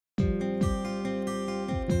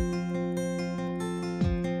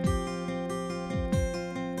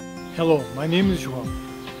Hello, my name is João.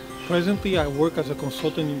 Presently, I work as a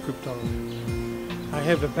consultant in cryptography. I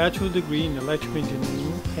have a bachelor's degree in electrical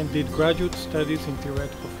engineering and did graduate studies in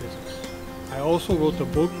theoretical physics. I also wrote a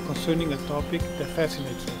book concerning a topic that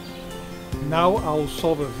fascinates me. Now I will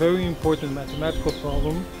solve a very important mathematical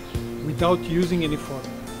problem without using any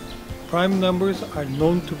formula. Prime numbers are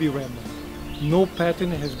known to be random. No pattern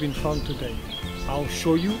has been found to date. I'll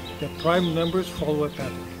show you that prime numbers follow a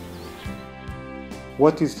pattern.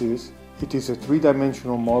 What is this? It is a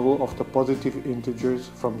three-dimensional model of the positive integers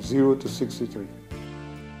from 0 to 63.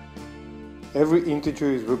 Every integer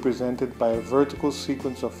is represented by a vertical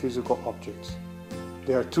sequence of physical objects.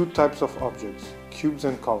 There are two types of objects, cubes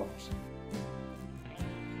and columns.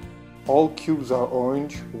 All cubes are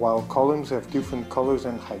orange, while columns have different colors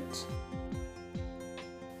and heights.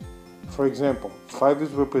 For example, 5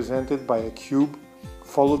 is represented by a cube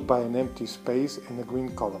followed by an empty space and a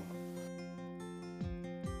green column.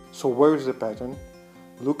 So where is the pattern?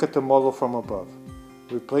 Look at the model from above.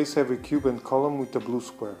 Replace every cube and column with a blue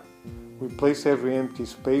square. Replace every empty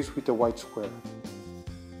space with a white square.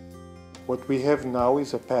 What we have now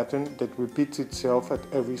is a pattern that repeats itself at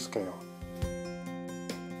every scale.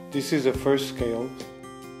 This is the first scale,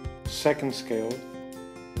 second scale,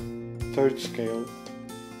 third scale,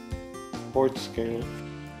 fourth scale,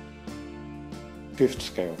 fifth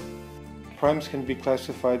scale. Primes can be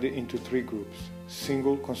classified into three groups: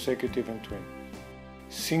 single, consecutive, and twin.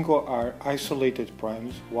 Single are isolated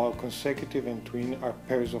primes, while consecutive and twin are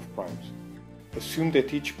pairs of primes. Assume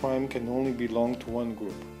that each prime can only belong to one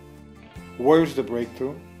group. Where is the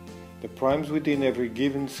breakthrough? The primes within every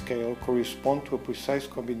given scale correspond to a precise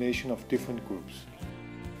combination of different groups.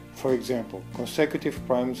 For example, consecutive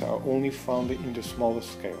primes are only found in the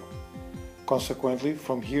smallest scale. Consequently,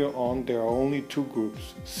 from here on there are only two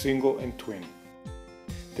groups, single and twin.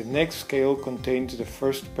 The next scale contains the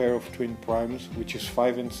first pair of twin primes, which is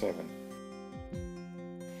 5 and 7.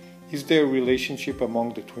 Is there a relationship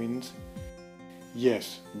among the twins?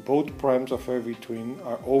 Yes, both primes of every twin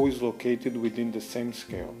are always located within the same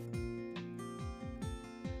scale.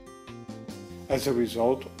 As a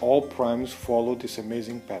result, all primes follow this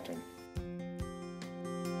amazing pattern.